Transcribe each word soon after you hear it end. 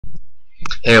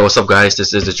Hey, what's up, guys?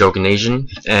 This is the Joking Asian,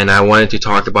 and I wanted to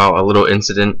talk about a little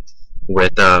incident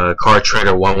with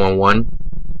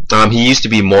cardtrader111. He used to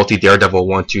be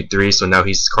multidaredevil123, so now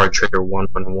he's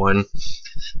cardtrader111.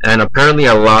 And apparently,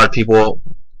 a lot of people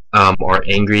are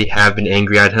angry, have been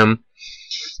angry at him.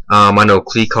 I know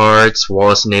Clee Cards,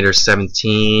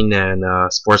 Wallacinator17,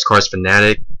 and Sports Cards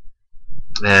Fanatic,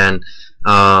 and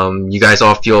you guys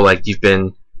all feel like you've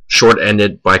been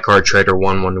short-ended by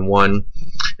cardtrader111.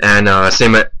 And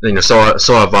same,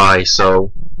 so have I.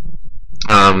 So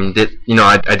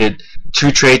I did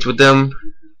 2 trades with them.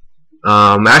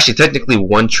 Actually, technically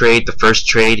 1 trade. The first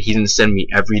trade, he didn't send me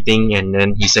everything, and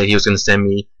then he said he was gonna send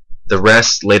me the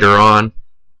rest later on.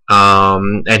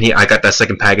 I got that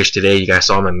second package today. You guys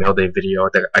saw my mail day video.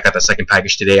 I got that second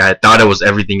package today. I thought it was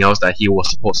everything else that he was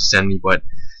supposed to send me, but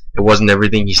it wasn't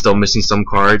everything. He's still missing some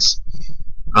cards.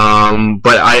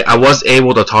 But I was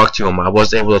able to talk to him. I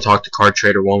was able to talk to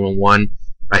cardtrader111.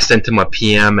 I sent him a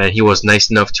PM, and he was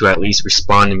nice enough to at least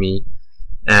respond to me.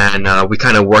 And we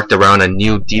kind of worked around a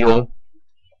new deal.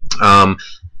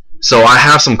 So I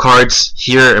have some cards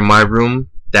here in my room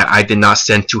that I did not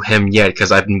send to him yet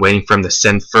because I've been waiting for him to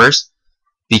send first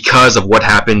because of what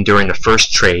happened during the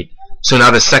first trade. So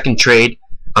now the second trade,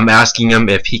 I'm asking him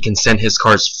if he can send his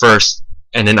cards first,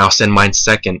 and then I'll send mine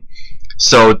second.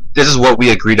 So this is what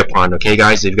we agreed upon, okay,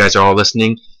 guys? If you guys are all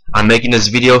listening, I'm making this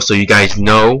video so you guys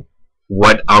know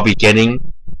what I'll be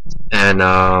getting and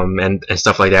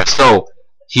stuff like that. So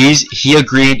he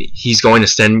agreed he's going to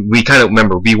send. We kind of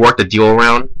remember we worked the deal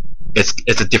around.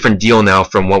 It's a different deal now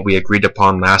from what we agreed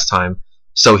upon last time.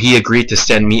 So he agreed to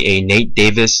send me a Nate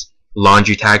Davis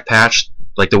laundry tag patch,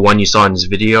 like the one you saw in this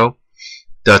video,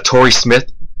 the Torrey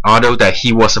Smith Auto that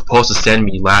he was supposed to send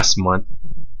me last month,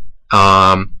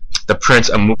 the Prince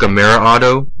Amukamara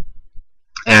Auto,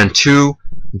 and 2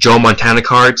 Joe Montana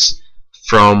cards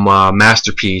from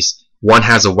Masterpiece. One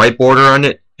has a white border on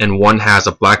it, and one has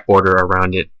a black border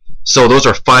around it. So those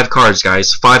are 5 cards,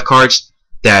 guys. 5 cards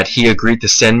that he agreed to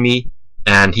send me,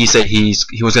 and he said he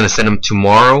was going to send them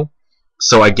tomorrow.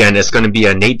 So again, it's going to be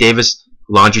a Nate Davis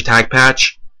laundry tag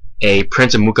patch, a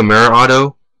Prince Amukamara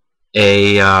Auto,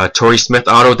 a Torrey Smith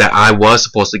Auto that I was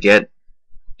supposed to get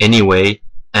anyway,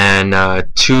 and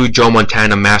 2 Joe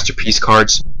Montana Masterpiece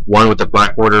cards, one with the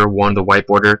black border, one with the white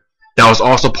border. That was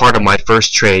also part of my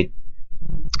first trade.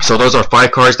 So those are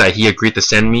 5 cards that he agreed to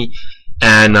send me,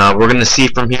 and we're gonna see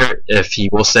from here if he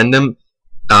will send them.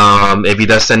 If he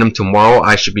does send them tomorrow,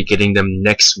 I should be getting them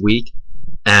next week.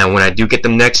 And when I do get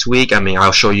them next week, I mean,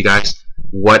 I'll show you guys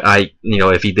what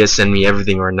if he did send me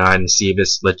everything or not, and see if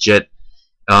it's legit.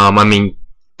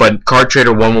 But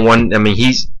cardtrader111, I mean,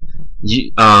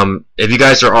 if you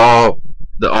guys are all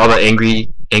the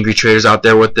angry traders out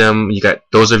there with them, you got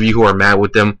those of you who are mad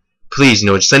with them, please,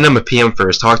 just send them a PM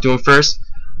first, talk to him first,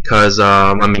 because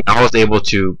I was able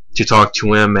to talk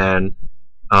to him, and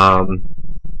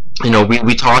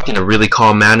we talked in a really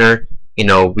calm manner.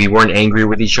 We weren't angry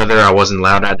with each other. I wasn't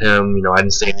loud at him. I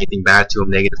didn't say anything bad to him,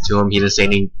 negative to him. He didn't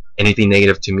say anything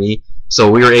negative to me. So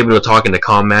we were able to talk in a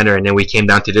calm manner, and then we came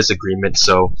down to this agreement.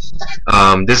 So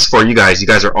this is for you guys. You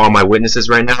guys are all my witnesses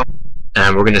right now,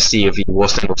 and we're gonna see if he will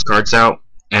send those cards out.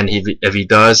 And if he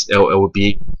does, it will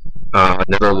be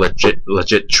another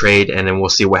legit trade, and then we'll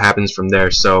see what happens from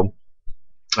there. So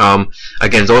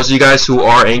again, those of you guys who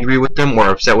are angry with them or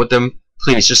upset with them,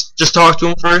 please just talk to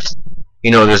him first.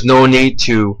 There's no need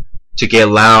to get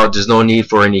loud. There's no need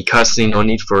for any cussing. No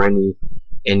need for any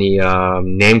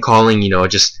name calling.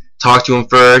 Just talk to him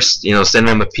first. Send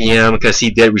him a PM, because he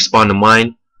did respond to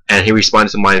mine, and he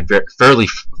responded to mine fairly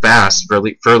fast,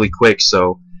 fairly quick.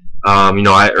 So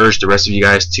I urge the rest of you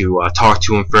guys to talk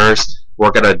to him first,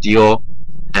 work out a deal,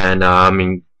 and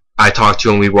I talked to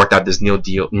him. We worked out this new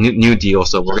deal.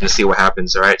 So we're gonna see what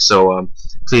happens. All right. So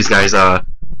please, guys,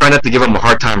 try not to give him a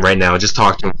hard time right now. Just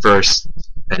talk to him first,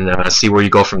 and see where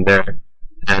you go from there.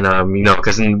 And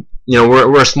because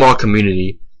we're a small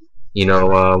community.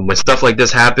 When stuff like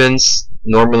this happens,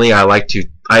 normally I like to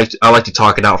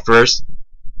talk it out first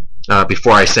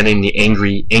before I send any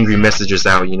angry messages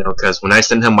out. Because when I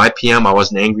sent him my PM, I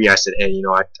wasn't angry. I said, hey,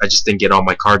 I just didn't get all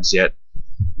my cards yet.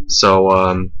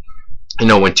 So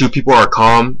when 2 people are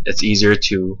calm, it's easier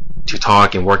to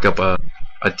talk and work up a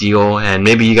deal. And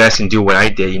maybe you guys can do what I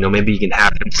did. Maybe you can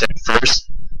have him send first,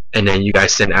 and then you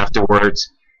guys send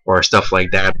afterwards, or stuff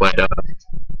like that. But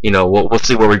we'll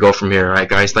see where we go from here. Alright,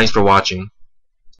 guys, thanks for watching.